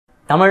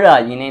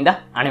தமிழால் இணைந்த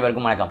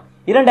அனைவருக்கும் வணக்கம்.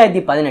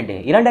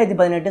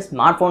 2018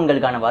 ஸ்மார்ட்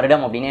போன்களுக்கான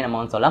வருடம் அப்படின்னே நம்ம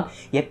வந்து சொல்லலாம்.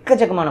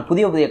 எக்கச்சக்கமான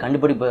புதிய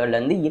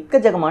கண்டுபிடிப்புகள்லேருந்து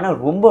எக்கச்சக்கமான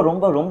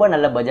ரொம்ப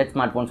நல்ல பட்ஜெட்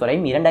ஸ்மார்ட் போன்ஸ்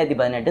வரையும்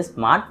 2018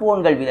 ஸ்மார்ட்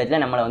போன்கள்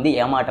விதத்தில் நம்மளை வந்து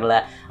ஏமாற்றலை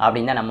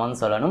அப்படின்னு தான் நம்ம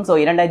வந்து சொல்லணும். ஸோ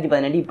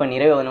 2018 இப்போ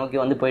நிறைவு நோக்கி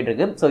வந்து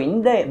போயிட்டுருக்கு. ஸோ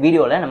இந்த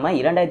வீடியோவில் நம்ம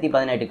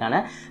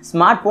 2018க்கான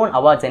ஸ்மார்ட் போன்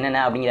அவார்ட்ஸ்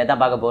என்னென்ன அப்படிங்கிறத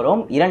பார்க்க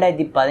போகிறோம்.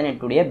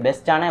 2018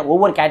 பெஸ்ட்டான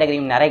ஒவ்வொரு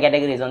கேட்டகரியும் நிறைய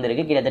கேட்டகரிஸ் வந்து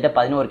இருக்குது. கிட்டத்தட்ட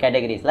 11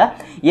 கேட்டகரிஸில்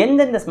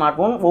எந்தெந்த ஸ்மார்ட்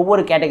போன்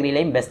ஒவ்வொரு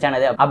கேட்டகரியிலையும்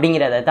பெஸ்ட்டானது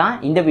அப்படிங்கிறத தான்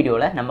இந்த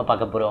வீடியோவில் நம்ம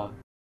பார்க்க போறோம்.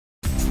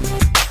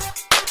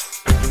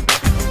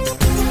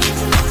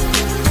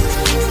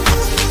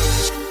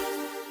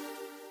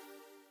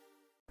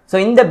 ஸோ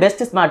இந்த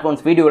பெஸ்ட் ஸ்மார்ட்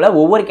ஃபோன்ஸ் வீடியோவில்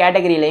ஒவ்வொரு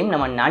கேட்டகரியிலையும்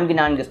நம்ம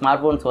 4 ஸ்மார்ட்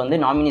ஃபோன்ஸ் வந்து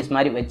நாமினிஸ்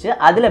மாதிரி வச்சு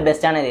அதில்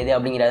பெஸ்ட்டானது எது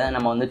அப்படிங்கிறத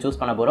நம்ம வந்து சூஸ்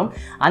பண்ண போகிறோம்.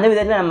 அந்த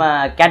விதத்தில் நம்ம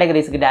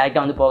கேட்டகரிஸ்க்கு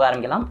டேரெக்டாக வந்து போக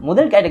ஆரம்பிக்கலாம்.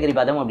 முதல் கேட்டகரி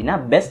பார்த்தோம் அப்படின்னா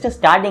best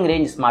starting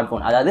range smart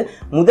phone. அதாவது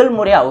முதல்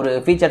முறையாக ஒரு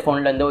ஃபீச்சர்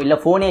ஃபோன்லேருந்தோ இல்லை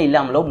ஃபோனே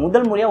இல்லாமலோ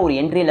முதல் முறையாக ஒரு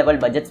entry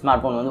level budget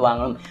smart phone வந்து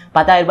வாங்கணும்,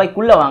 10,000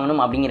 ரூபாய்க்குள்ளே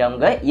வாங்கணும்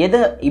அப்படிங்கிறவங்க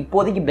எது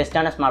இப்போதைக்கு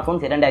பெஸ்ட்டான ஸ்மார்ட்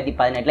ஃபோன்ஸ்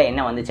 2018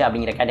 என்ன வந்துச்சு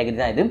அப்படிங்கிற கேட்டகரி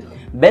தான் இது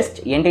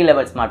best entry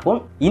level smart phone.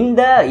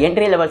 இந்த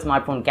என்ட்ரி லெவல்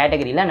ஸ்மார்ட் ஃபோன்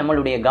கேட்டகரியில்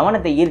நம்மளுடைய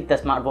கவனத்தை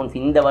ஸ்மார்ட் போன்ஸ்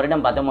இந்த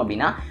வருடம் பார்த்தோம்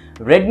அப்படின்னா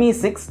Redmi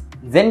 6,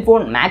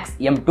 Zenfone Max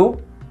M2,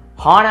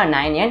 Honor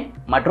 9N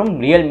மற்றும்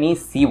Realme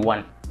C1.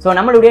 ஸோ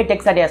நம்மளுடைய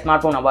tech சாட்டியர்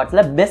smart phone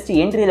அவார்ட்ஸில் best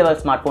entry level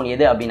smart phone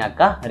எது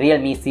அப்படின்னாக்கா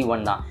Realme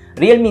C1 தான்.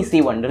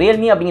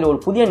 Realme அப்படிங்கிற ஒரு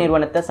புதிய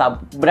நிறுவனத்தை சப்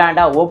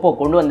பிராண்டாக ஓப்போ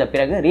கொண்டு வந்த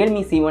பிறகு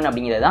Realme C1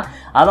 அப்படிங்கிறது தான்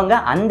அவங்க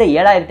அந்த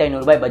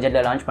 7,500 ரூபாய்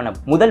பட்ஜெட்டில் லான்ச் பண்ண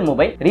முதல்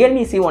மொபைல்.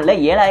 Realme C1ல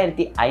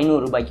 7,500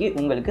 ரூபாய்க்கு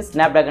உங்களுக்கு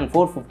Snapdragon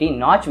 450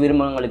 நாச்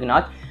விரும்புகிறவங்களுக்கு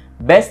நாச்,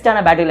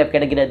 பெஸ்ட்டான பேட்டரி லைஃப்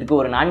கிடைக்கிறதுக்கு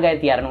ஒரு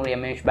 4200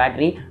 mAh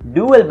battery,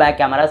 dual back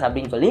cameras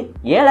அப்படின்னு சொல்லி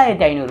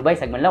 7,500 ரூபாய்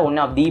செக்மெண்ட்ல ஒன்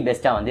ஆஃப் தி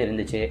பெஸ்ட்டாக வந்து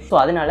இருந்துச்சு. ஸோ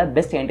அதனால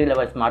best entry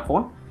level smart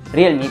phone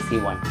Realme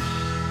C1.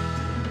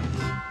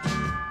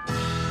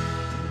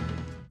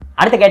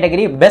 அடுத்த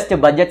category best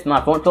budget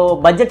smart phone. So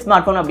budget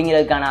smart phone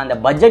அப்படிங்கிறதுக்கான அந்த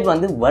பட்ஜெட்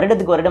வந்து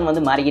வருடத்துக்கு வருடம்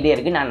வந்து மாறிக்கிட்டே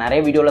இருக்குது. நான் நிறைய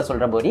வீடியோவில்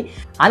சொல்கிற போது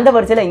அந்த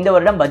வரிசையில் இந்த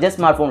வருடம் பட்ஜெட்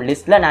ஸ்மார்ட் ஃபோன்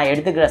லிஸ்ட்டில் நான்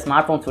எடுத்துக்கிற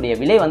ஸ்மார்ட் ஃபோன்ஸுடைய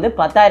விலை வந்து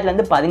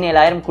 10,000லேருந்து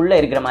 17,000க்குள்ளே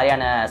இருக்கிற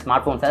மாதிரியான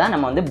ஸ்மார்ட் ஃபோன்ஸை தான்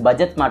நம்ம வந்து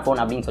பட்ஜெட் ஸ்மார்ட்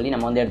ஃபோன் அப்படின்னு சொல்லி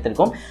நம்ம வந்து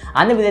எடுத்திருக்கோம்.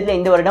 அந்த விதத்தில்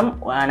இந்த வருடம்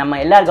நம்ம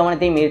எல்லா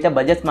கவனத்தையும் ஈர்த்த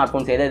பட்ஜெட் ஸ்மார்ட்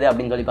ஃபோன்ஸ் எது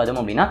அப்படின்னு சொல்லி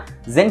பார்த்தோம் அப்படின்னா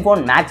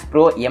Zenfone Max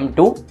Pro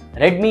M2,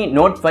 Redmi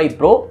Note 5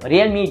 Pro,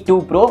 Realme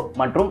 2 Pro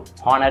மற்றும்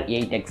Honor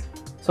 8X.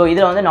 ஸோ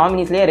இதில் வந்து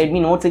நாமினிஸ்லேயே Redmi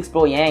Note 6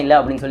 Pro ஏன் இல்லை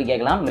அப்படின்னு சொல்லி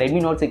கேட்கலாம்.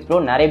 Redmi Note 6 Pro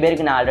நிறைய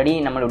பேருக்கு நான் ஆல்ரெடி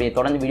நம்மளுடைய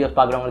தொடர்ந்து வீடியோஸ்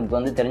பார்க்குறவங்களுக்கு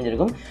வந்து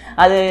தெரிஞ்சிருக்கும்.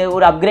 அது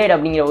ஒரு அப்கிரேட்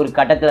அப்படிங்கிற ஒரு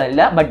கட்டத்தில்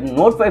இல்லை. பட்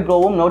Note 5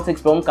 Proவும் Note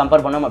 6 Proவும்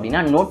கம்பேர் பண்ணோம்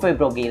அப்படின்னா Note 5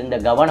 Proக்கு இருந்த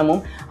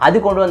கவனமும் அது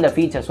கொண்டு வந்த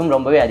ஃபீச்சர்ஸும்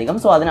ரொம்பவே அதிகம்.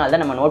 ஸோ அதனால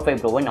தான் நம்ம Note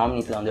 5 Proவை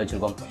நாமினிஸில் வந்து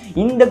வச்சிருக்கோம்.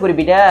 இந்த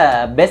குறிப்பிட்ட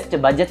பெஸ்ட்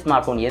பட்ஜெட்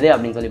ஸ்மார்ட் ஃபோன் எது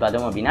அப்படின்னு சொல்லி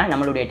பார்த்தோம் அப்படின்னா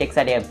நம்மளுடைய tech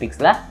சாட்டியர்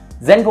பிக்ஸில்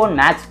Zenfone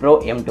Max Pro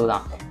M2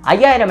 தான்.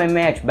 5000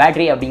 mAh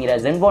பேட்டரி அப்படிங்கிற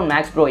Zenfone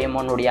Max Pro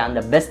M1 உடைய அந்த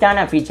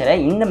பெஸ்ட்டான ஃபீச்சரை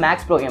இந்த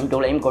Max Pro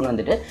M2லையும் கொண்டு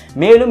வந்துட்டு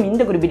மேலும்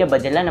இந்த குறிப்பிட்ட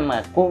பட்ஜெட்டில்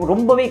நம்ம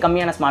ரொம்பவே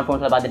கம்மியான ஸ்மார்ட்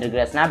ஃபோன்ஸில் பார்த்துட்டு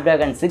இருக்கிற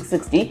Snapdragon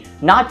 660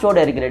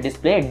 நாச்சோட இருக்கிற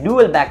டிஸ்பிளே,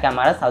 டூவல் பேக்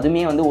கேமராஸ்,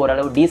 அதுவுமே வந்து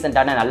ஓரளவு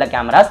டீசென்ட்டான நல்ல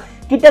கேமராஸ்,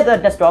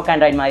 கிட்டத்தட்ட ஸ்டாக்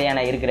ஆண்ட்ராய்டு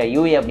மாதிரியான இருக்கிற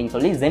UA அப்படின்னு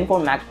சொல்லி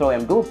Zenfone Max Pro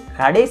M2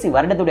 கடைசி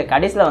வருடத்துடைய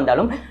கடைசியில்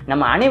வந்தாலும்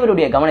நம்ம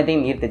அனைவருடைய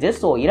கவனத்தையும் ஈர்த்துச்சு.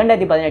 So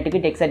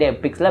 2018க்கு tech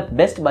சாட்டியர் பிக்ஸில்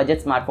best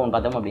budget smart phone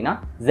பார்த்தோம் அப்படின்னா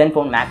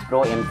Zenfone Max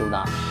Pro M2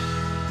 தான்.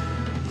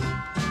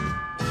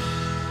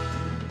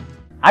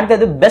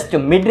 அடுத்தது best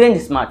mid range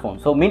smart phone.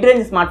 So mid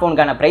range smart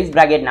ஃபோனுக்கான price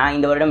bracket நான்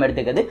இந்த வருடம்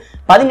எடுத்துக்கிறது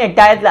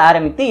 18,000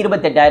 ஆரம்பித்து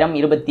 27,000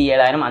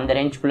 27,000 அந்த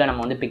ரேஞ்சுக்குள்ளே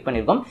நம்ம வந்து பிக்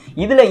பண்ணியிருக்கோம்.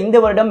 இதில் இந்த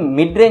வருடம்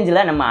மிட்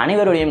ரேஞ்சில் நம்ம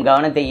அனைவருடைய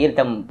கவனத்தை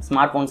ஈர்த்த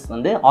ஸ்மார்ட் ஃபோன்ஸ்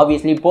வந்து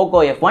obviously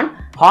Poco F1,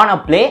 Honor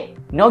Play,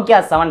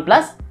 Nokia 7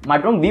 Plus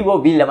மற்றும் Vivo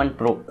V11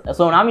 Pro.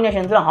 So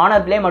நாமினேஷன்ஸில் Honor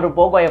Play மற்றும்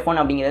Poco F1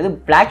 அப்படிங்கிறது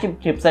ஃப்ளாக்ஷிப்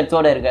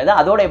சிப்செட்ஸோட இருக்கிறது.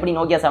 அதோட எப்படி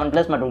Nokia 7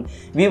 Plus மற்றும்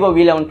Vivo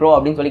V11 Pro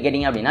அப்படின்னு சொல்லி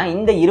கேட்டிங்க அப்படின்னா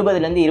இந்த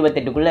 20லேருந்து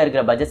 28க்குள்ளே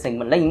இருக்கிற பட்ஜெட்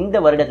செக்மெண்ட்டில் இந்த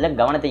வருடத்தில்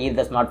கவனத்தை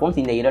ஈர்த்த ஸ்மார்ட் ஃபோன்ஸ்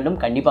இந்த இரண்டும்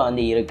கண்டிப்பாக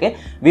வந்து இருக்குது.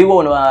 Vivo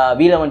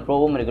V11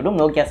 Proவும் இருக்கட்டும்,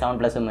 Nokia 7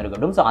 Plusம்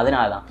இருக்கட்டும். ஸோ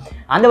அதனால தான்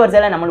அந்த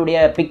வரிசையில் நம்மளுடைய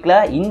பிக்கில்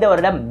இந்த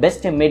வருடம்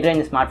பெஸ்ட் மிட்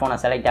ரேஞ்ச் ஸ்மார்ட் ஃபோனை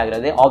செலக்ட்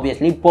ஆகிறது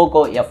ஆப்வியஸ்லி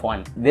Poco F1.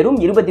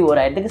 வெறும்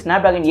 21,000க்கு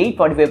Snapdragon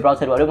 845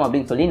 ப்ராசர் வரும்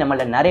அப்படின்னு சொல்லி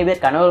நம்மள நிறைய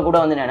பேர் கனவு கூட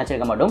வந்து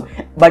நினைச்சிருக்க மாட்டோம்.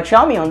 பட்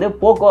Xiaomi வந்து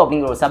Poco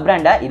அப்படிங்கிற ஒரு சப்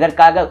பிராண்டை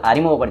இதற்காக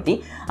அறிமுகப்படுத்தி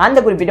அந்த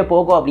குறிப்பிட்ட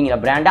Poco அப்படிங்கிற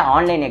பிராண்டை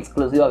ஆன்லைன்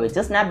எக்ஸ்க்ளூசிவாக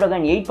வச்சு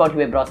Snapdragon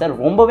 845 ப்ராசர்,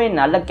 ரொம்பவே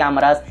நல்ல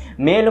கேமராஸ்,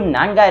 மேலும்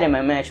 4000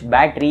 mAh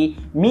battery,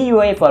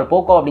 MIUI for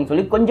Poco அப்படின்னு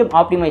சொல்லி கொஞ்சம்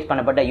ஆப்டிமைஸ்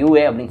பண்ணப்பட்ட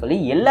UA அப்படின்னு சொல்லி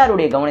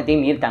எல்லாருடைய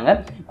கவனத்தையும் ஈர்த்தாங்க.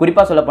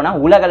 குறிப்பாக சொல்லப்போனால்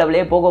உலக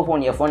அளவிலே Poco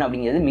Phone F1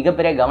 அப்படிங்கிறது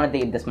மிகப்பெரிய கவனத்தை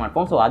ஈர்த்த ஸ்மார்ட்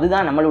ஃபோன். ஸோ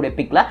அதுதான் நம்மளுடைய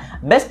பிக்கில்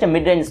பெஸ்ட்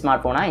மிட் ரேஞ்ச்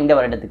ஸ்மார்ட் ஃபோனாக இந்த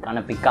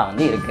வருடத்துக்கான பிக்காக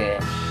வந்து இருக்குது.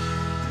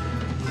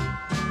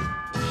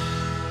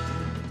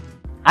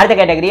 அடுத்த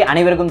கேட்டகரி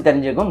அனைவருக்கும்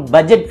தெரிஞ்சிருக்கும்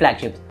பட்ஜெட்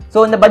ஃபிளாக்ஷிப்ஸ். ஸோ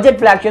இந்த பட்ஜெட்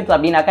ஃபிளாக்ஷிப்ஸ்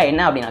அப்படின்னாக்கா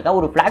என்ன அப்படின்னாக்கா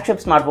ஒரு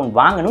ஃபிளாக்ஷிப் ஸ்மார்ட் ஃபோன்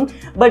வாங்கணும்,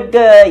 பட்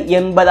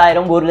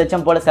 80,000 1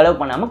 லட்சம் போல செலவு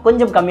பண்ணாமல்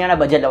கொஞ்சம் கம்மியான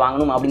பட்ஜெட்டில்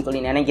வாங்கணும் அப்படின்னு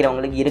சொல்லி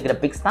நினைக்கிறவங்களுக்கு இருக்கிற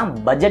பிக்ஸ் தான்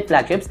பட்ஜெட்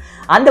ஃபிளாக்ஷிப்ஸ்.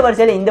 அந்த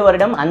வரிசையில் இந்த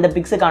வருடம் அந்த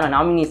பிக்ஸுக்கான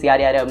நாமினிஸ்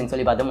யார் அப்படின்னு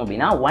சொல்லி பார்த்தோம்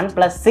அப்படின்னா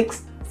OnePlus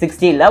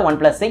 660 இல்லை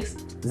OnePlus 6,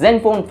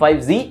 Zenfone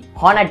 5Z,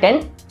 Honor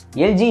 10,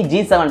 LG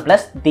G7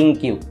 Plus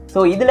ThinQ. So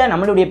இதில்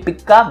நம்மளுடைய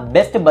பிக்கா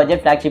பெஸ்ட்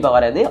பட்ஜெட் ஃபிளாக்ஷிப்பாக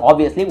வர்றது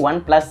ஆப்வியஸ்லி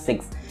OnePlus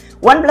 6.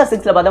 OnePlus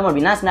 6ல பார்த்தோம்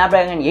அப்படின்னா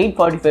Snapdragon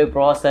 845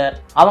 ப்ராசஸர்,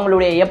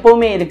 அவங்களுடைய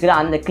எப்பவுமே இருக்கிற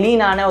அந்த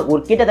கிளீனான ஒரு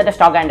கிட்டத்தட்ட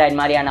ஸ்டாக் ஆண்ட்ராய்டு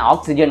மாதிரியான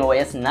ஆக்சிஜன்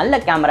ஓஎஸ், நல்ல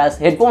கேமராஸ்,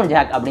 ஹெட்ஃபோன்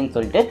ஜாக் அப்படின்னு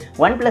சொல்லிட்டு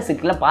OnePlus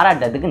 6ல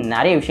பாராட்டுறதுக்கு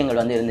நிறைய விஷயங்கள்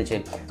வந்து இருந்துச்சு.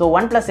 ஸோ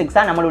OnePlus 6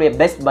 தான் நம்மளுடைய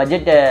பெஸ்ட்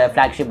பட்ஜெட்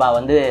ஃபிளாக்ஷிப்பாக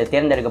வந்து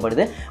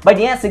தேர்ந்தெடுக்கப்படுது.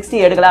 பட் ஏன்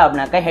 60 எடுக்கலாம்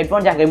அப்படின்னாக்கா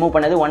ஹெட்ஃபோன் ஜாக் ரிமூவ்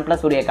பண்ணது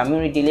OnePlus உடைய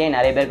கம்யூனிட்டிலேயே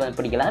நிறைய பேருக்கு வந்து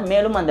பிடிக்கல.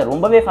 மேலும் அந்த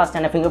ரொம்பவே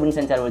ஃபாஸ்டான ஃபிங்கர் பிரிண்ட்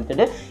சென்சார்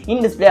வச்சுட்டு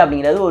இன் டிஸ்பிளே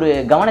அப்படிங்கிறது ஒரு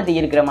கவனத்தை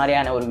ஈர்க்கிற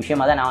மாதிரியான ஒரு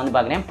விஷயமா தான் நான் வந்து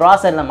பார்க்குறேன்.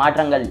 ப்ராசஸரில்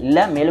மாற்றங்கள்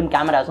இல்லை, மேலும்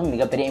கேமராஸும்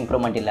மிகப்பெரிய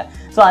இம்ப்ரூவ்மெண்ட் இல்லை.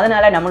 ஸோ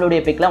அதனால நம்மளுடைய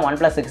பிக்ல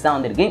OnePlus 6 தான்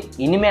வந்திருக்கு.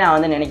 இனிமே நான்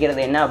வந்து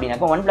நினைக்கிறது என்ன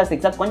அப்படின்னாக்கா OnePlus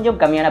 6 கொஞ்சம்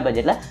கம்மியான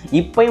பட்ஜெட்ல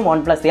இப்பயும்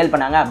OnePlus சேல்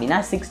பண்ணாங்க அப்படின்னா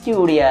 60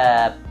 உடைய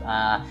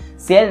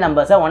சேல்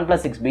நம்பர்ஸை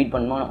OnePlus 6 பீட்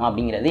பண்ணணும்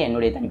அப்படிங்கிறது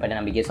என்னுடைய தனிப்பட்ட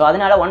நம்பிக்கை. ஸோ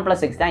அதனால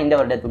OnePlus 6 தான் இந்த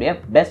வருடத்துடைய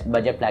பெஸ்ட்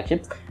பட்ஜெட்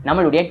ஃபிளாக்ஷிப்ஸ்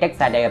நம்மளுடைய டெக்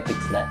சாட்டையர்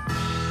பிக்ஸ்ல.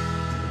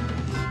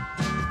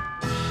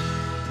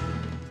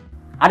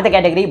 அடுத்த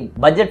கேட்டகரி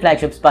பட்ஜெட்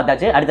ஃபிளாக்ஷிப்ஸ்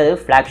பார்த்தாச்சு. அடுத்தது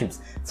ஃபிளாக்ஷிப்ஸ்.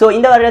 ஸோ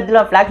இந்த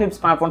வருடத்தில் ஃபிளாக்ஷிப்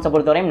ஸ்மார்ட் ஃபோன்ஸை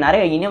பொறுத்தவரையும்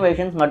நிறைய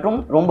இனோவேஷன்ஸ் மற்றும்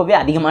ரொம்பவே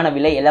அதிகமான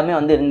விலை எல்லாமே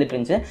வந்து இருந்துட்டு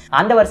இருந்துச்சு.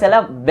 அந்த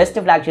வருஷத்தில் பெஸ்ட்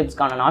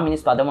ஃபிளாக்ஷிப்ஸ்க்கான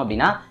நாமினிஸ் பார்த்தோம்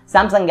அப்படின்னா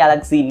Samsung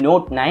Galaxy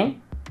Note 9,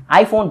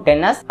 iPhone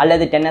XS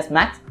அல்லது XS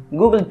Max,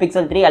 Google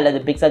Pixel 3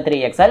 அல்லது Pixel 3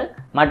 XL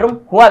மற்றும்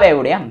Huawei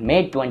உடைய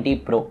Mate 20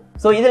 Pro.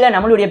 ஸோ இதில்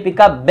நம்மளுடைய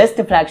பிக்கப்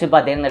பெஸ்ட்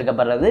ஃபிளாக்ஷிப்பாக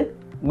தேர்ந்தெடுக்கப்படுறது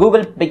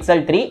Google Pixel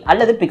 3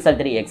 அல்லது Pixel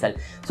 3 XL.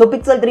 ஸோ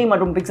Pixel 3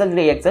 மற்றும் Pixel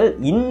 3 XL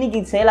இன்னைக்கு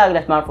சேல் ஆகிற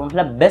ஸ்மார்ட்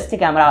ஃபோன்ஸில் பெஸ்ட்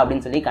கேமரா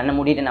அப்படின்னு சொல்லி கண்ணை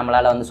மூடிட்டு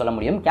நம்மளால் வந்து சொல்ல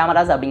முடியும்.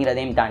 கேமராஸ்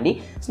அப்படிங்கிறதையும் தாண்டி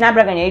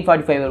Snapdragon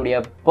 845 உடைய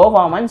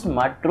பெர்ஃபார்மன்ஸ்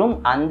மற்றும்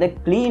அந்த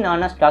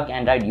கிளீனான ஸ்டாக்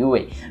ஆண்ட்ராய்டு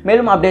UI,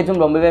 மேலும்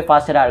அப்டேட்ஸும் ரொம்பவே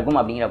ஃபாஸ்டராக இருக்கும்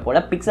அப்படிங்கிற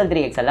போல Pixel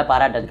 3 XL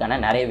பாராட்டுறதுக்கான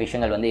நிறைய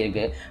விஷயங்கள் வந்து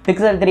இருக்குது.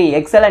 Pixel 3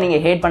 XL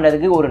நீங்கள் ஹேட்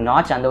பண்ணுறதுக்கு ஒரு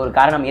நாச் அந்த ஒரு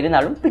காரணம்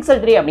இருந்தாலும் Pixel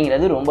 3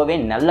 அப்படிங்கிறது ரொம்பவே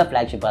நல்ல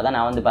ஃபிளாக்ஷிப்பாக தான்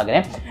நான் வந்து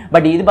பார்க்குறேன்.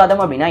 பட் இது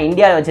பார்த்தோம் அப்படின்னா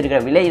இந்தியாவில்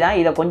வச்சிருக்கிற விலை தான்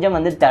இதை கொஞ்சம்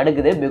வந்து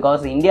தடுக்குது.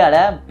 பிகாஸ்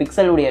இந்தியாவில்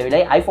பிக்சலுடைய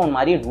விலை ஐஃபோன்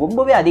மாதிரி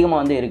ரொம்பவே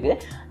அதிகமாக வந்து இருக்குது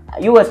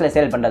யூஎஸ்ல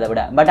சேல் பண்ணுறதை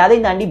விட. பட் அதை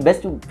தாண்டி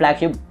பெஸ்ட்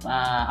ஃபிளாக்ஷிப்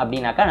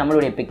அப்படின்னாக்கா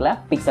நம்மளுடைய பிக்கில்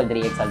Pixel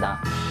 3 XL தான்.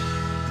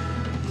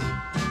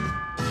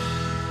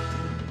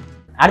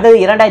 அடுத்தது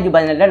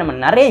 2018 நம்ம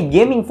நிறைய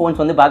கேமிங் ஃபோன்ஸ்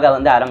வந்து பார்க்க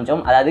வந்து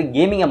ஆரம்பித்தோம். அதாவது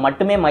கேமிங்கை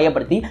மட்டுமே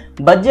மையப்படுத்தி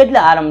பட்ஜெட்டில்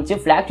ஆரம்பித்து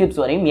ஃப்ளாக்ஷிப்ஸ்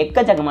வரையும்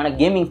எக்கச்சக்கமான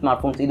கேமிங்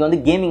ஸ்மார்ட் ஃபோன்ஸ் இது வந்து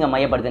கேமிங்கை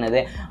மையப்படுத்தினது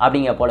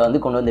அப்படிங்கிற போல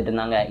வந்து கொண்டு வந்துட்டு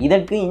இருந்தாங்க.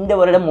 இதற்கு இந்த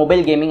வருடம்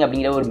மொபைல் கேமிங்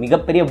அப்படிங்கிற ஒரு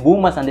மிகப்பெரிய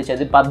பூமை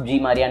சந்திச்சது PUBG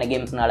மாதிரியான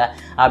கேம்ஸ்னால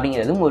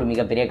அப்படிங்கிறதும் ஒரு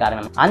மிகப்பெரிய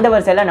காரணம். அந்த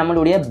வரிசையில்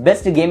நம்மளுடைய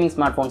பெஸ்ட் கேமிங்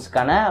ஸ்மார்ட்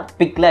ஃபோன்ஸ்க்கான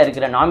பிக்கில்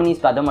இருக்கிற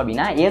நாமினிஸ் பார்த்தோம்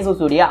அப்படின்னா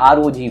Asus உடைய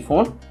ROG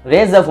phone,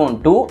 Razer phone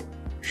 2,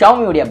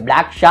 Xiaomi உடைய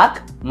Black Shark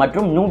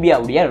மற்றும்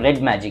Nubia உடைய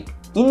Red Magic.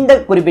 இந்த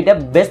குறிப்பிட்ட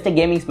பெஸ்ட்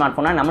கேமிங் ஸ்மார்ட்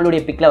ஃபோனாக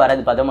நம்மளுடைய பிக்கில்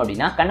வரது பார்த்தோம்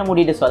அப்படின்னா கண்ண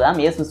மூடிட்டு சொல்லலாம்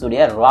Asus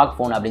உடைய ராக்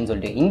ஃபோன் அப்படின்னு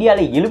சொல்லிட்டு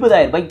இந்தியாவில்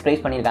 70,000 ரூபாய்க்கு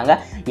ப்ரைஸ் பண்ணியிருக்காங்க.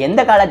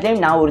 எந்த காலத்திலையும்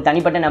நான் ஒரு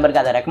தனிப்பட்ட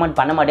நபருக்கு அதை ரெக்கமெண்ட்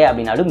பண்ண மாட்டேன்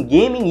அப்படின்னாலும்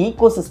கேமிங்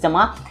ஈகோ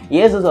சிஸ்டமாக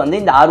Asus வந்து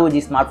இந்த ROG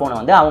ஸ்மார்ட் ஃபோனை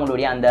வந்து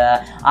அவங்களுடைய அந்த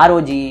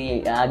ROG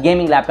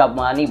கேமிங் லேப்டாப்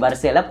மாதிரி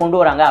வரிசையில் கொண்டு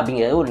வராங்க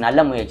அப்படிங்கிறது ஒரு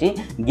நல்ல முயற்சி.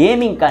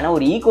 கேமிங்கான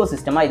ஒரு ஈகோ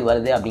சிஸ்டமாக இது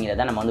வருது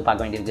அப்படிங்கிறத நம்ம வந்து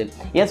பார்க்க வேண்டியிருக்கு.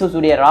 Asus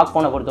உடைய ராக்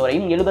ஃபோனை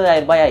பொறுத்தவரையும்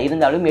 70,000 ரூபாய்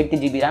இருந்தாலும்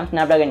 8GB RAM,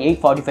 Snapdragon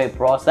 845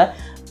 ப்ராசஸர்,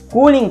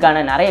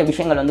 கூலிங்கான நிறைய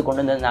விஷயங்கள் வந்து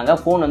கொண்டு வந்திருந்தாங்க.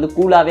 ஃபோன் வந்து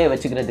கூலாகவே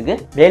வச்சுக்கிறதுக்கு,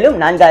 மேலும்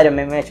 4000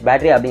 mAh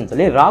பேட்டரி அப்படின்னு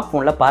சொல்லி ராக்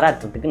ஃபோனில்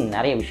பாராட்டுறதுக்கு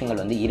நிறைய விஷயங்கள்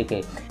வந்து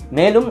இருக்குது.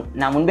 மேலும்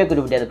நான் முன்பே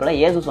குறிப்பிட்டது போல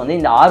Asus வந்து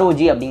இந்த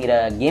ROG அப்படிங்கிற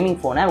கேமிங்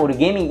ஃபோனை ஒரு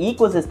கேமிங்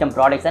ஈகோ சிஸ்டம்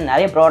ப்ராடக்ட்ஸை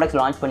நிறைய ப்ராடக்ட்ஸ்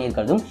லான்ச்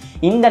பண்ணியிருக்கிறதும்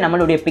இந்த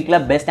நம்மளுடைய பிக்கில்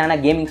பெஸ்ட்டான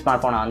கேமிங்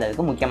ஸ்மார்ட் ஃபோனாக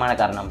வந்ததுக்கு முக்கியமான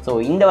காரணம். ஸோ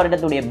இந்த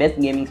வருடத்துடைய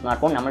பெஸ்ட் கேமிங்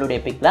ஸ்மார்ட் ஃபோன் நம்மளுடைய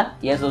பிக்கில்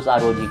Asus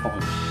ROG ஃபோன்.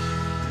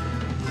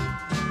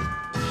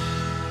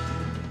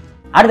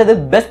 அடுத்தது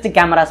best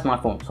camera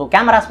smart phone. So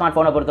camera smart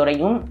ஃபோனை பொறுத்த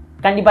வரைக்கும்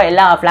கண்டிப்பாக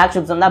எல்லா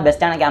ஃப்ளாக்ஷிப்ஸும் தான்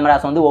பெஸ்ட்டான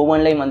கேமராஸ் வந்து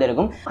ஒவ்வொன்றிலையும் வந்து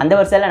இருக்கும். அந்த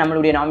வருஷத்தில்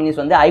நம்மளுடைய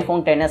நாமினிஸ் வந்து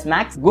iPhone XS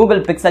Max,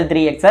 Google Pixel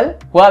 3 XL,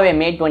 Huawei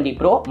Mate 20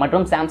 Pro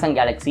மற்றும் Samsung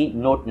Galaxy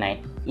Note 9.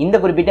 இந்த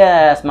குறிப்பிட்ட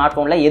ஸ்மார்ட்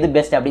ஃபோனில் எது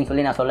பெஸ்ட் அப்படின்னு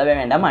சொல்லி நான் சொல்லவே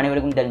வேண்டாம்,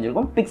 அனைவருக்கும்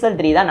தெரிஞ்சிருக்கும். Pixel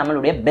 3 தான்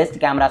நம்மளுடைய பெஸ்ட்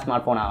கேமரா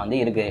ஸ்மார்ட் ஃபோனாக வந்து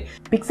இருக்குது.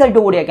 Pixel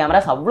 2 உடைய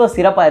கேமராஸ் அவ்வளோ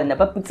சிறப்பாக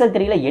இருந்தப்ப Pixel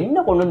 3ல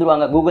என்ன கொண்டு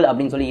வந்துருவாங்க கூகுள்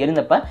அப்படின்னு சொல்லி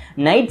இருந்தப்ப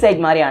நைட்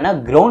சைட் மாதிரியான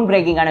கிரவுண்ட்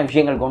பிரேக்கிங்கான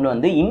விஷயங்கள் கொண்டு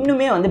வந்து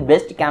இன்னுமே வந்து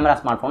பெஸ்ட் கேமரா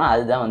ஸ்மார்ட் ஃபோனாக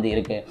அதுதான் வந்து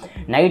இருக்குது.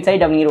 நைட்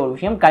சைட் அப்படிங்கிற ஒரு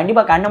விஷயம்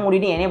கண்டிப்பாக கண்ணை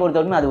மூடிட்டு என்னை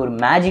பொறுத்தவரைக்கும் அது ஒரு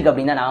மேஜிக்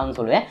அப்படின்னு தான் நான் வந்து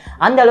சொல்லுவேன்.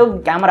 அந்த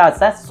அளவுக்கு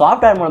கேமராஸை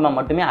சாஃப்ட்வேர் மூலமாக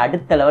மட்டுமே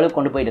அடுத்த லெவலுக்கு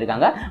கொண்டு போயிட்டு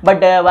இருக்காங்க.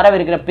 பட்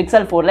வரவிருக்கிற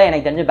Pixel 4ல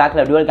எனக்கு தெரிஞ்சு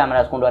பேக்கில் டுவல்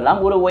கேமராஸ் கொண்டு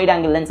வரலாம், ஒரு வைட்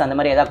ஆங்கிள் லென்ஸ் அந்த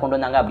மாதிரி ஏதாவது கொண்டு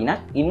வந்தாங்க அப்படின்னா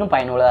இன்னும்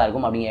பயனுள்ளதாக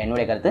இருக்கும் அப்படிங்கிற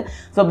என்னுடைய கருத்து.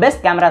 So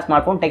best camera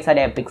smart phone Tech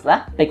Satire Picksல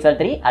Pixel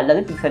 3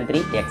 அல்லது Pixel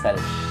 3 XL.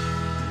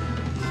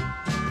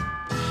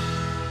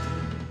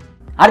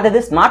 அடுத்தது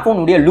ஸ்மார்ட்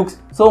ஃபோனுடைய லுக்ஸ்.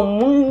 ஸோ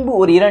முன்பு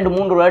ஒரு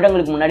 2-3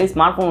 வருடங்களுக்கு முன்னாடி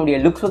ஸ்மார்ட் ஃபோனுடைய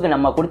லுக்ஸுக்கு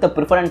நம்ம கொடுத்த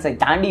ப்ரிஃபரன்ஸை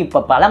தாண்டி இப்போ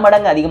பல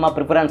மடங்கு அதிகமாக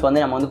ப்ரிஃபரன்ஸ்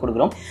வந்து நம்ம வந்து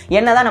கொடுக்குறோம்.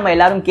 என்னதான் நம்ம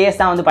எல்லாரும் கேஸ்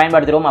தான் வந்து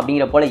பயன்படுத்துகிறோம்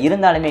அப்படிங்கிற போல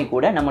இருந்தாலுமே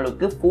கூட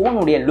நம்மளுக்கு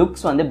ஃபோனுடைய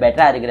லுக்ஸ் வந்து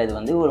பெட்டராக இருக்கிறது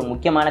வந்து ஒரு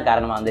முக்கியமான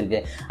காரணமாக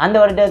வந்துருக்கு. அந்த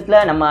வருடத்தில்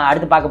நம்ம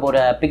அடுத்து பார்க்க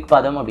போகிற பிக்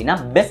பார்த்தோம் அப்படின்னா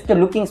பெஸ்ட்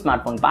லுக்கிங்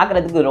ஸ்மார்ட் ஃபோன்,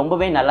 பார்க்குறதுக்கு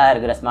ரொம்பவே நல்லா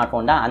இருக்கிற ஸ்மார்ட்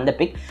ஃபோன் தான் அந்த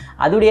பிக்.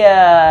 அதோடைய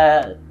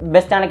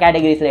பெஸ்ட்டான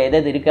கேட்டகரிஸில்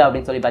எது இருக்குது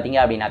அப்படின்னு சொல்லி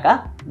பார்த்தீங்க அப்படின்னாக்கா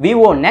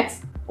Vivo Nex,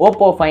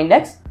 Oppo Find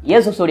X,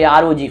 Asus உடைய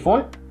ROG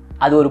ஃபோன்,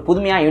 அது ஒரு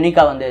புதுமையாக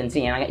யூனிக்காக வந்து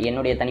இருந்துச்சு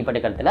என்னுடைய தனிப்பட்ட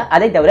கருத்தில்.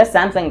 அதை தவிர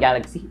Samsung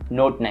Galaxy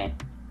Note 9.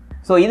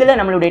 ஸோ இதில்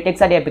நம்மளுடைய Tech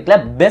Satire Picksல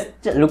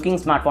best looking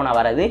smart ஃபோனாக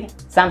வரது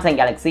Samsung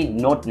Galaxy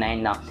Note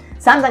 9 தான்.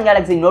 சாம்சங்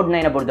கேலக்ஸி நோட்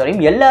 9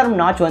 பொறுத்தவரையும் எல்லாரும்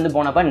நாட்ச் வந்து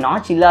போனப்ப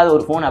நாட்ச் இல்லாத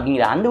ஒரு ஃபோன்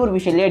அப்படிங்கிற அந்த ஒரு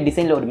விஷயத்திலேயே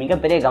டிசைனில் ஒரு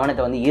மிகப்பெரிய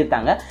கவனத்தை வந்து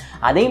ஈர்த்தாங்க.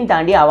 அதையும்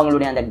தாண்டி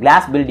அவங்களுடைய அந்த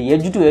class build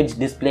edge to edge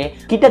display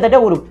கிட்டத்தட்ட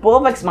ஒரு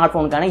பெர்ஃபெக்ட் ஸ்மார்ட்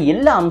ஃபோனுக்கான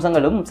எல்லா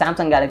அம்சங்களும்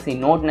சாம்சங் கேலக்ஸி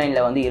நோட்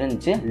 9 வந்து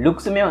இருந்துச்சு.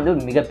 லுக்ஸுமே வந்து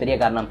ஒரு மிகப்பெரிய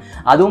காரணம்.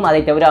 அதுவும்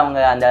அதை தவிர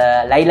அவங்க அந்த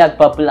லைலாக்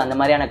பர்பிள் அந்த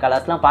மாதிரியான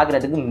கலர்ஸ்லாம்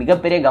பார்க்கறதுக்கு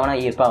மிகப்பெரிய கவன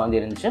ஈர்ப்பாக வந்து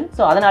இருந்துச்சு.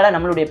 ஸோ அதனால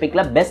நம்மளுடைய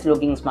பிக்ல best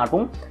looking smart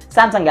phone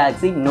Samsung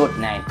Galaxy note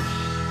 9.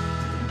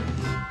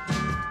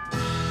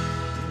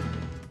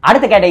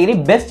 அடுத்த category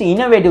best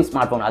innovative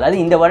smart phone. அதாவது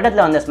இந்த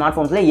வருடத்தில் வந்த ஸ்மார்ட்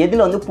ஃபோன்ஸில்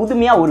எதில் வந்து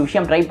புதுமையாக ஒரு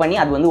விஷயம் ட்ரை பண்ணி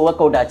அது வந்து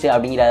ஒர்க் அவுட் ஆச்சு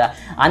அப்படிங்கிறத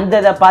அந்த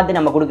இதை பார்த்து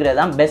நம்ம கொடுக்குறது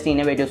தான் பெஸ்ட்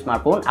இன்னோவேட்டிவ்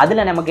ஸ்மார்ட் ஃபோன்.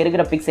 அதில் நமக்கு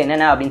இருக்கிற பிக்ஸ்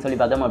என்னென்ன அப்படின்னு சொல்லி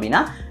பார்த்தோம்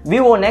அப்படின்னா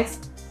Vivo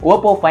next,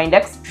 Oppo find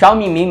X,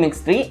 Xiaomi Mi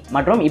Mix 3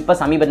 மற்றும் இப்போ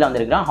சமீபத்தில்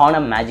வந்திருக்கிற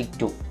Honor Magic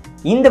 2.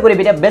 இந்த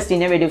குறிப்பிட்ட பெஸ்ட்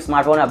இன்னோவேட்டிவ்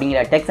ஸ்மார்ட் ஃபோன் அப்படிங்கிற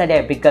டெக்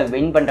சட்டையை பிக்கை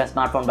வின் பண்ணுற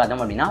ஸ்மார்ட் ஃபோன் பார்த்தோம்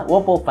அப்படின்னா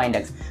Oppo find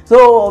X. So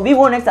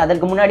Vivo next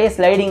அதற்கு முன்னாடியே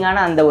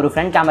ஸ்லைடிங்கான அந்த ஒரு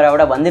ஃப்ரண்ட்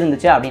கேமராவோட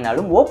வந்துருந்துச்சு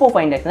அப்படின்னாலும் ஓப்போ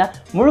ஃபைண்ட் எக்ஸில்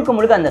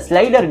முழுக்க அந்த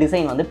ஸ்லைடர்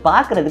டிசைன் வந்து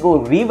பார்க்கறதுக்கு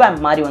ஒரு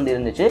ரீவேம்ப் மாதிரி வந்து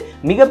இருந்துச்சு.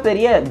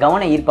 மிகப்பெரிய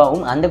கவன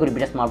ஈர்ப்பாகவும் அந்த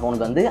குறிப்பிட்ட ஸ்மார்ட்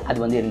ஃபோனுக்கு வந்து அது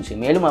வந்து இருந்துச்சு.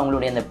 மேலும்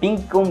அவங்களுடைய அந்த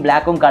பிங்க்கும்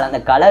பிளாக்கும்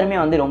அந்த கலருமே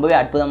வந்து ரொம்பவே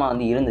அற்புதமாக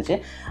வந்து இருந்துச்சு.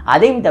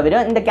 அதையும்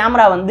தவிர இந்த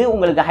கேமரா வந்து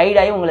உங்களுக்கு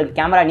ஹைட் ஆகி உங்களுக்கு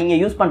கேமரா நீங்கள்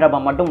யூஸ்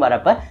பண்ணுறப்ப மட்டும்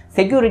வரப்ப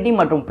செக்யூரிட்டி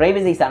மற்றும்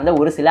பிரைவசி சார்ந்த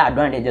ஒரு சில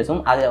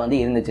அட்வான்டேஜஸும் அதில் வந்து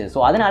இருந்துச்சு. ஸோ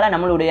அதனால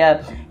நம்மளுடைய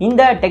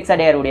இந்த tech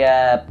சட்டையருடைய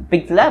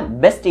பிக்ஸில்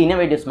best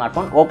innovative smart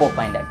phone Oppo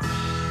find X.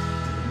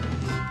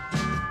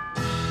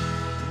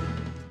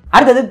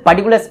 அடுத்தது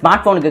பர்டிகுலர்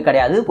ஸ்மார்ட் ஃபோனுக்கு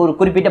கிடையாது, ஒரு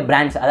குறிப்பிட்ட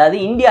பிராண்ட்ஸ். அதாவது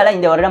இந்தியாவில்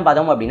இந்த வருடம்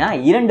பார்த்தோம் அப்படின்னா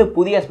 2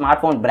 புதிய ஸ்மார்ட்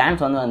ஃபோன்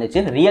பிராண்ட்ஸ் வந்து வந்துச்சு,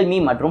 ரியல்மி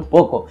மற்றும்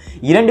போக்கோ.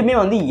 இரண்டுமே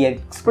வந்து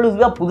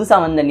எக்ஸ்க்ளூசிவாக புதுசாக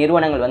வந்த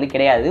நிறுவனங்கள் வந்து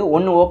கிடையாது.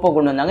 ஒன்று ஓப்போ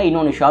கொண்டு வந்தாங்க,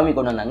 இன்னொன்று ஷாமி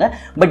கொண்டு வந்தாங்க.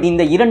 பட்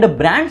இந்த 2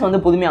 பிராண்ட்ஸ்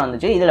வந்து புதுமையாக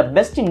வந்துச்சு. இதில்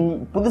பெஸ்ட்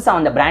புதுசாக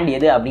வந்த பிராண்ட்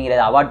எது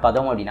அப்படிங்கிறத அவார்ட்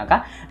பார்த்தோம் அப்படின்னாக்கா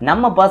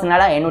நம்ம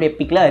பர்சனலாக என்னுடைய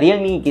பிக்கில்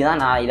ரியல்மிக்கு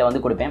தான் நான் இதை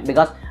வந்து கொடுப்பேன்.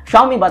 பிகாஸ்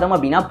ஷாமி பார்த்தோம்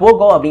அப்படின்னா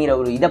போக்கோ அப்படிங்கிற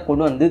ஒரு இதை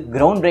கொண்டு வந்து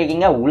கிரவுண்ட்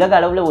பிரேக்கிங்காக உலக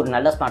அளவில் ஒரு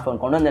நல்ல ஸ்மார்ட்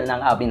ஃபோன் கொண்டு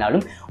வந்திருந்தாங்க.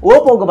 அப்படின்னாலும்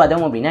ஓப்போக்கு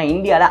பார்த்தோம் அப்படின்னா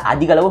இந்தியாவில்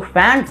அதிக அளவு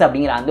ஃபேன்ஸ்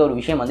அப்படிங்கிற அந்த ஒரு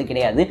விஷயம் வந்து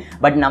கிடையாது.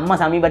 பட் நம்ம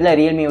சமீபத்தில்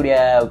ரியல்மியுடைய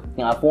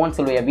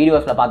ஃபோன்ஸுடைய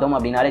வீடியோஸில் பார்த்தோம்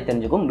அப்படின்னாலே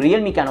தெரிஞ்சுக்கும்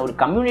ரியல்மிக்கான ஒரு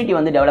கம்யூனிட்டி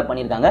வந்து டெவலப்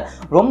பண்ணியிருக்காங்க.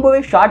 ரொம்பவே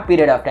ஷார்ட்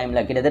பீரியட் ஆஃப்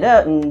டைமில் கிட்டத்தட்ட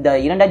இந்த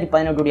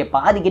 2018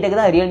 பாதி கிட்டக்கு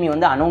தான் ரியல்மி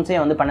வந்து அனௌன்ஸே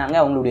வந்து பண்ணாங்க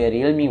அவங்களுடைய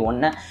ரியல்மி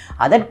 1.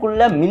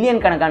 அதற்குள்ள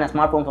மில்லியன் கணக்கான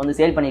ஸ்மார்ட் ஃபோன்ஸ் வந்து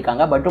சேல்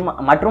பண்ணியிருக்காங்க.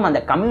 மற்றும்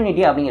அந்த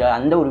கம்யூனிட்டி அப்படிங்கிற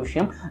அந்த ஒரு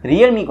விஷயம்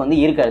ரியல்மிக்கு வந்து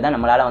இருக்கிறது தான்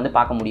நம்மளால் வந்து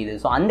பார்க்க முடியுது.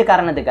 ஸோ அந்த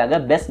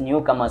காரணத்துக்காக best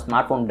new Qamar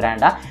smart phone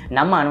பிராண்டாக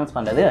நம்ம அனௌன்ஸ்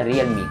பண்ணுறது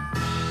ரியல்மி.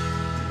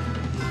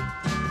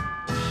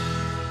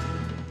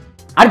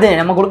 அடுத்து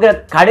நம்ம கொடுக்குற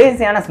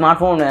கடைசியான ஸ்மார்ட்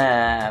ஃபோன்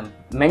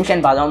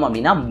மென்ஷன் பார்த்தோம்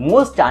அப்படின்னா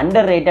most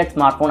under rated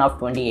smart phone off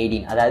 2018.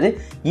 அதாவது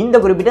இந்த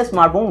குறிப்பிட்ட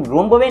ஸ்மார்ட் ஃபோன்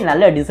ரொம்பவே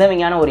நல்ல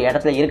டிசர்விங்கான ஒரு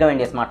இடத்துல இருக்க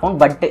வேண்டிய ஸ்மார்ட் ஃபோன்.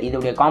 பட்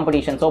இதோடைய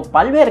காம்படிஷன் ஸோ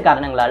பல்வேறு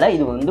காரணங்களால்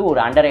இது வந்து ஒரு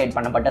அண்டர் ரேட்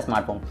பண்ணப்பட்ட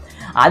ஸ்மார்ட் ஃபோன்.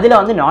 அதில்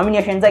வந்து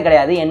நாமினேஷன்ஸே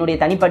கிடையாது. என்னுடைய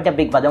தனிப்பட்ட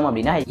பிக் பார்த்தோம்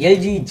அப்படின்னா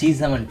LG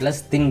G7 Plus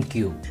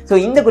ThinQ. So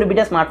இந்த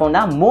குறிப்பிட்ட ஸ்மார்ட் ஃபோன்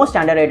தான் most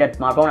under rated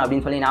smart phone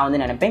அப்படின்னு சொல்லி நான்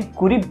வந்து நினைப்பேன்,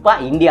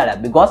 குறிப்பாக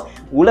இந்தியாவில். பிகாஸ்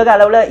உலக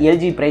அளவில்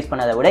LG ப்ரைஸ்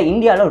பண்ணதை விட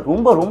இந்தியாவில்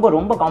ரொம்ப ரொம்ப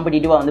ரொம்ப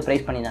காம்படிட்டிவாக வந்து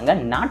ப்ரைஸ் பண்ணியிருந்தாங்க.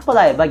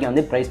 40,000 ரூபாய்க்கு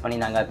வந்து ப்ரைஸ்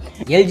பண்ணியிருந்தாங்க.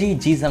 LG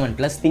G7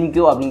 Plus ThinQ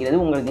அப்படிங்கிறது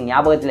உங்களுக்கு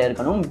ஞாபகத்தில்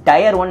இருக்கணும்,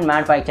 Tier 1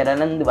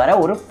 மேனுஃபேக்சரர்லேருந்து வர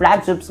ஒரு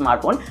ஃப்ளாக்ஷிப்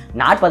ஸ்மார்ட் ஃபோன்.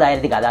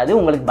 40,000க்கு அதாவது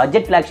உங்களுக்கு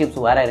பட்ஜெட் ஃப்ளாக்ஷிப்ஸ்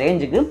வர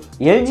ரேஞ்சுக்கு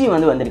LG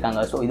வந்து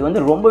வந்திருக்காங்க. ஸோ இது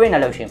வந்து ரொம்பவே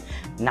நல்ல விஷயம்.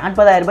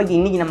 40,000 ரூபாய்க்கு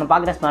இன்றைக்கி நம்ம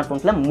பார்க்குற ஸ்மார்ட்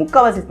ஃபோன்ஸில்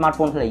முக்கால்வாசி ஸ்மார்ட்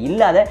ஃபோன்ஸில்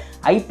இல்லாத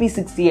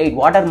IP68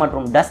 வாட்டர்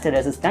மற்றும் டஸ்ட்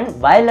ரெசிஸ்டன்ட்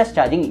வயர்லெஸ்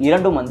சார்ஜிங்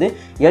இரண்டும் வந்து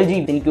LG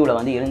ThinQல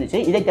வந்து இருந்துச்சு.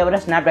 இதை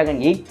தவிர Snapdragon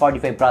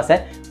 845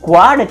 ப்ராசர்,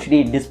 குவாட்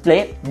HD டிஸ்பிளே,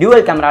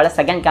 டியூவல் கேமராவில்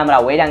second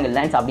camera wide angle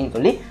lens அப்படின்னு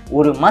சொல்லி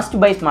ஒரு மஸ்ட்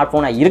பை ஸ்மார்ட்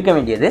ஃபோனாக இருக்க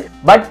வேண்டியது.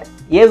 பட்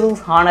Asus,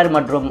 Honor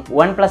மற்றும்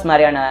OnePlus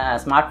மாதிரியான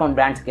ஸ்மார்ட் ஃபோன்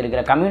பிராண்ட்ஸ்க்கு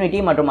இருக்கிற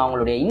கம்யூனிட்டி மற்றும்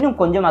அவங்களுடைய இன்னும்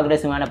கொஞ்சம்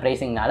அக்ரெசிவான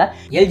பிரைசிங்னால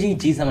LG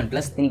G7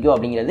 Plus ThinQ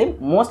அப்படிங்கிறது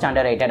மோஸ்ட்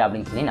அண்டர் ரேட்டட்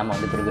அப்படின்னு சொல்லி நம்ம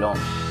வந்து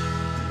கொடுக்குறோம்.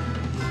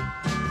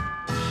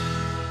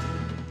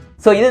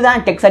 ஸோ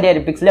இதுதான் tech satire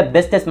பிக்ஸில்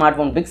best smart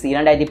phone fix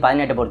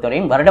 2018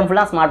 பொறுத்தவரையும். வருடம்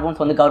ஃபுல்லாக ஸ்மார்ட் ஃபோன்ஸ்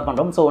வந்து கவர்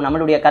பண்ணுறோம். ஸோ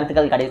நம்மளுடைய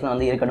கருத்துக்கள் கடைசியில்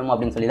வந்து இருக்கணும்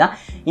அப்படின்னு சொல்லி தான்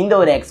இந்த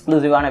ஒரு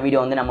எக்ஸ்க்ளூசிவான வீடியோ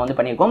வந்து நம்ம வந்து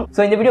பண்ணியிருக்கோம். ஸோ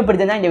இந்த வீடியோ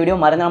பிடிச்சிருந்தா இந்த வீடியோ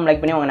மறந்துடாம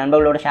லைக் பண்ணி உங்கள்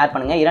நண்பர்களோட ஷேர்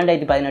பண்ணுங்கள்.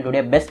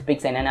 2018 பெஸ்ட்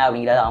பிக்ஸ் என்னென்ன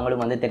அப்படிங்கிறத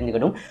அவங்களுக்கு வந்து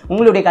தெரிஞ்சுக்கணும்.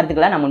 உங்களுடைய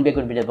கருத்துக்களை நான் முன்பே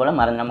குறிப்பிட்டது போல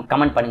மறந்துடாம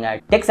கமெண்ட் பண்ணுங்கள்.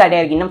 டெக்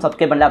சட்டையருக்கு இன்னும்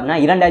சப்ஸ்கிரைப் பண்ணல அப்படின்னா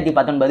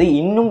 2019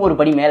 இன்னும் ஒரு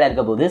படி மேலே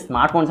இருக்க போது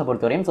ஸ்மார்ட் ஃபோன்ஸை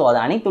பொறுத்தவரையும். ஸோ அது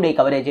அனைத்துடைய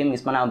கவரேஜையும்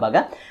மிஸ் பண்ணாமல்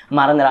பார்க்க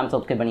மறந்துடாம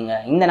சப்ஸ்கிரைப்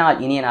பண்ணுங்கள். இந்த நாள்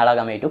இனிய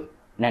நாளாக அமையட்டும்.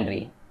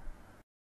 நன்றி.